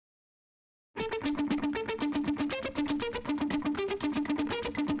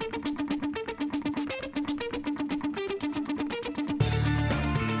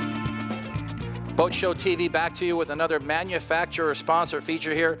Boat Show TV back to you with another manufacturer sponsor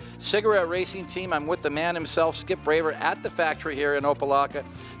feature here. Cigarette Racing Team. I'm with the man himself, Skip Braver, at the factory here in Opelika.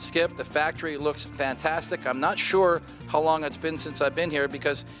 Skip, the factory looks fantastic. I'm not sure how long it's been since I've been here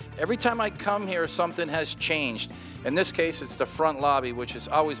because every time I come here, something has changed. In this case, it's the front lobby, which has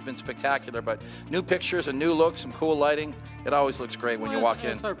always been spectacular, but new pictures, a new look, some cool lighting. It always looks great when you walk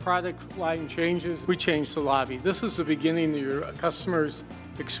in. As our product line changes, we change the lobby. This is the beginning of your customer's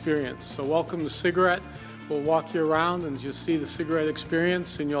experience. So welcome to Cigarette. We'll walk you around and just see the cigarette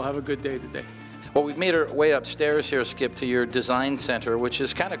experience, and you'll have a good day today. Well, we've made our way upstairs here, Skip, to your design center, which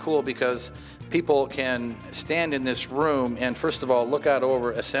is kind of cool because people can stand in this room and, first of all, look out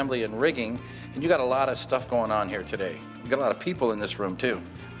over assembly and rigging. And you got a lot of stuff going on here today. You got a lot of people in this room, too.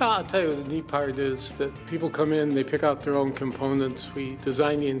 I'll tell you, the neat part is that people come in, they pick out their own components. We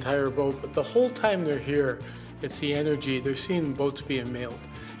design the entire boat, but the whole time they're here, it's the energy. They're seeing boats being mailed,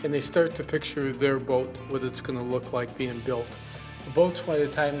 and they start to picture their boat, what it's going to look like being built. The boats, by the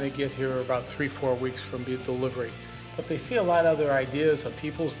time they get here, are about 3-4 weeks from delivery. But they see a lot of other ideas of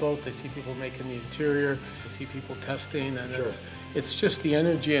people's boat. They see people making the interior. They see people testing, and Sure. it's just the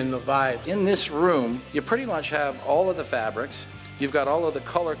energy and the vibe. In this room, you pretty much have all of the fabrics. You've got all of the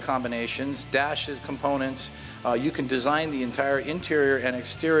color combinations, dashes, components. You can design the entire interior and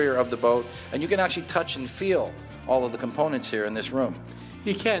exterior of the boat, and you can actually touch and feel all of the components here in this room.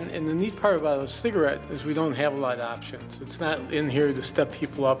 You can, and the neat part about a cigarette is we don't have a lot of options. It's not in here to step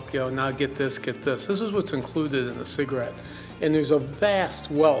people up, you know, now get this, get this. This is what's included in the cigarette. And there's a vast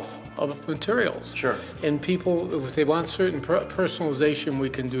wealth of materials. Sure. And people, if they want certain personalization, we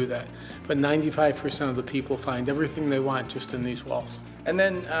can do that. But 95% of the people find everything they want just in these walls. And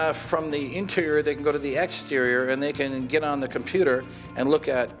then from the interior, they can go to the exterior and they can get on the computer and look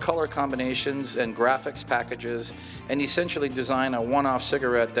at color combinations and graphics packages and essentially design a one-off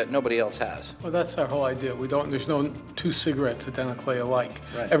cigarette that nobody else has. Well, that's our whole idea. There's no two cigarettes identically alike.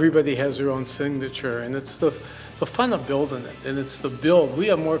 Right. Everybody has their own signature, and it's the fun of building it, and it's the build. We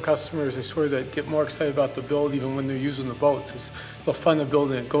have more customers, I swear, that get more excited about the build even when they're using the boats. It's the fun of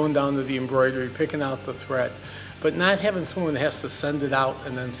building it, going down to the embroidery, picking out the thread, but not having someone that has to send it out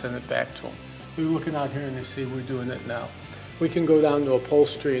and then send it back to them. We're looking out here and they see we're doing it now. We can go down to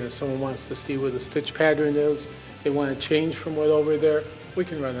upholstery, and if someone wants to see where the stitch pattern is, they want to change from what over there, we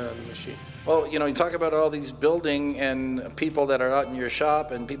can run it on the machine. Well, you know, you talk about all these building and people that are out in your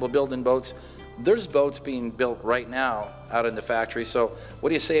shop and people building boats. There's boats being built right now out in the factory. So what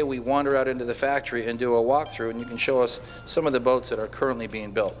do you say we wander out into the factory and do a walkthrough, and you can show us some of the boats that are currently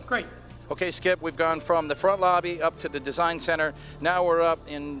being built? Great. Okay, Skip, we've gone from the front lobby up to the design center. Now we're up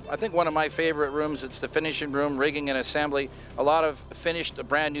in, I think, one of my favorite rooms. It's the finishing room, rigging and assembly. A lot of finished,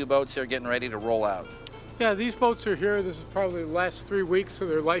 brand new boats here getting ready to roll out. Yeah, these boats are here. This is probably the last 3 weeks of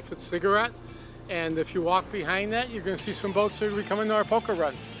their life at Cigarette. And if you walk behind that, you're going to see some boats that are going to be coming to our poker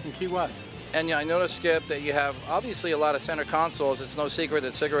run in Key West. And yeah, I noticed, Skip, that you have obviously a lot of center consoles. It's no secret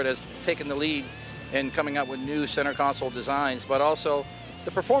that Cigarette has taken the lead in coming up with new center console designs, but also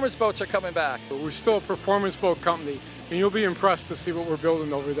the performance boats are coming back. We're still a performance boat company, and you'll be impressed to see what we're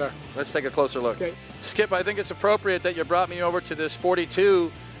building over there. Let's take a closer look. Okay. Skip, I think it's appropriate that you brought me over to this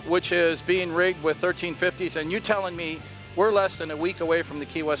 42, which is being rigged with 1350s, and you're telling me we're less than a week away from the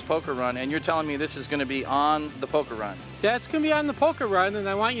Key West Poker Run, and you're telling me this is going to be on the Poker Run. Yeah, it's going to be on the Poker Run, and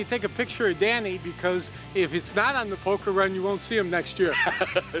I want you to take a picture of Danny, because if it's not on the Poker Run, you won't see him next year.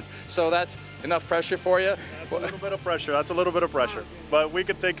 So that's enough pressure for you? That's a little bit of pressure. That's a little bit of pressure. But we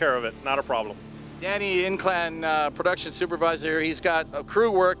can take care of it. Not a problem. Danny Inclan, production supervisor here. He's got a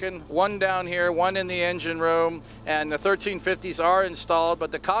crew working, one down here, one in the engine room, and the 1350s are installed,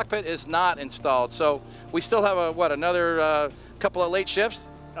 but the cockpit is not installed. So we still have another couple of late shifts?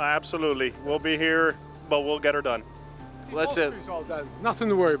 Absolutely. We'll be here, but we'll get her done. That's it. All done. Nothing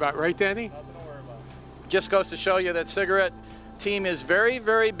to worry about, right, Danny? Nothing to worry about. Just goes to show you that Cigarette team is very,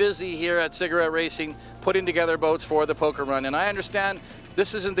 very busy here at Cigarette Racing putting together boats for the Poker Run. And I understand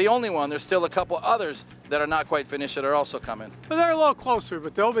this isn't the only one. There's still a couple others that are not quite finished that are also coming. Well, they're a little closer,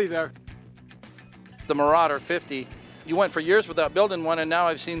 but they'll be there. The Marauder 50, you went for years without building one, and now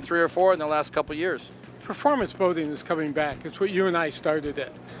I've seen 3 or 4 in the last couple years. Performance boating is coming back. It's what you and I started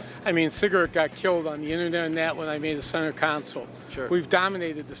at. I mean, Cigarette got killed on the internet and that when I made a center console. Sure. We've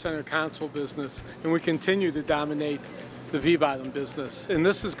dominated the center console business, and we continue to dominate the V-bottom business. And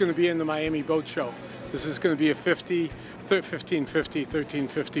this is going to be in the Miami Boat Show. This is going to be a 1550,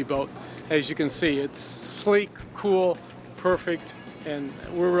 1350 boat. As you can see, it's sleek, cool, perfect, And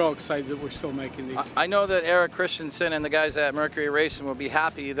we're real excited that we're still making these. I know that Eric Christensen and the guys at Mercury Racing will be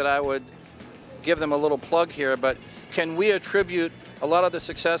happy that I would give them a little plug here, but can we attribute a lot of the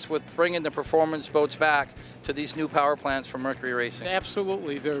success with bringing the performance boats back to these new power plants from Mercury Racing?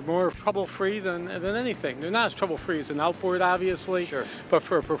 Absolutely. They're more trouble-free than anything. They're not as trouble-free as an outboard, obviously. Sure. But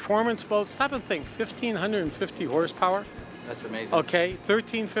for a performance boat, stop and think, 1,550 horsepower. That's amazing. Okay,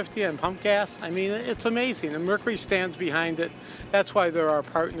 1,350 on pump gas. I mean, it's amazing. And Mercury stands behind it. That's why they're our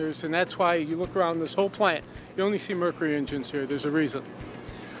partners, and that's why you look around this whole plant, you only see Mercury engines here. There's a reason.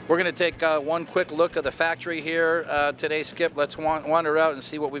 We're going to take one quick look at the factory here today, Skip. Let's wander out and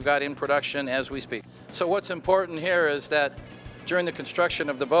see what we've got in production as we speak. So what's important here is that during the construction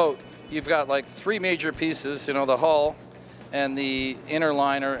of the boat, you've got like 3 major pieces, you know, the hull and the inner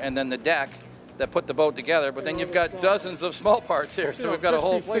liner and then the deck that put the boat together, but then you've got dozens of small parts here, so we've got a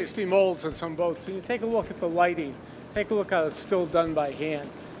whole 50, 60 molds in some boats. And you take a look at the lighting, take a look how it's still done by hand.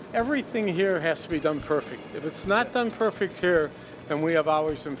 Everything here has to be done perfect. If it's not done perfect here, then we have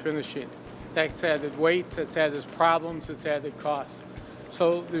hours in finishing. That's added weight, that's added problems, it's added costs.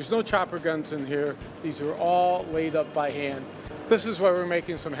 So there's no chopper guns in here. These are all laid up by hand. This is why we're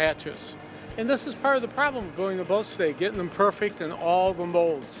making some hatches. And this is part of the problem of building the boats today, getting them perfect in all the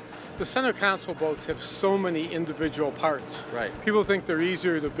molds. The center console boats have so many individual parts. Right. People think they're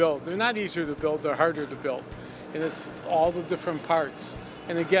easier to build. They're not easier to build, they're harder to build. And it's all the different parts.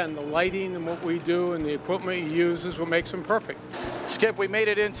 And again, the lighting and what we do and the equipment you use is what makes them perfect. Skip, we made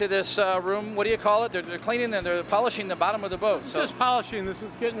it into this room. What do you call it? They're cleaning and they're polishing the bottom of the boat. So just polishing. This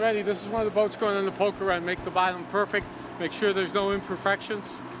is getting ready. This is one of the boats going on the poker run. Make the bottom perfect. Make sure there's no imperfections.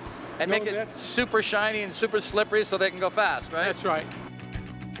 And make it super shiny and super slippery so they can go fast, right? That's right.